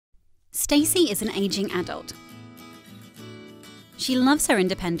Stacy is an aging adult. She loves her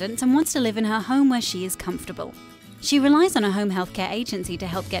independence and wants to live in her home where she is comfortable. She relies on a home healthcare agency to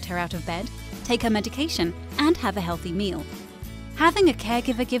help get her out of bed, take her medication, and have a healthy meal. Having a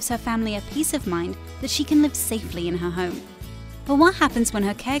caregiver gives her family a peace of mind that she can live safely in her home. But what happens when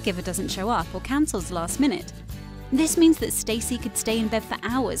her caregiver doesn't show up or cancels last minute? This means that Stacy could stay in bed for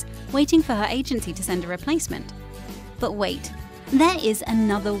hours waiting for her agency to send a replacement. But wait, there is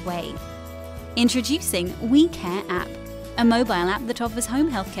another way. Introducing WeCare app, a mobile app that offers home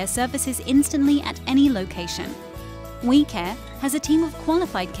healthcare services instantly at any location. WeCare has a team of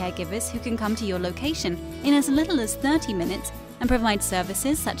qualified caregivers who can come to your location in as little as 30 minutes and provide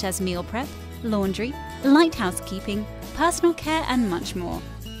services such as meal prep, laundry, light housekeeping, personal care, and much more.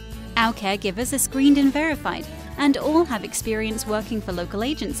 Our caregivers are screened and verified, and all have experience working for local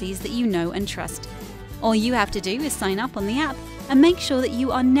agencies that you know and trust. All you have to do is sign up on the app and make sure that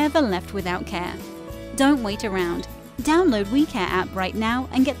you are never left without care. Don't wait around. Download WeCare app right now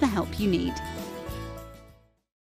and get the help you need.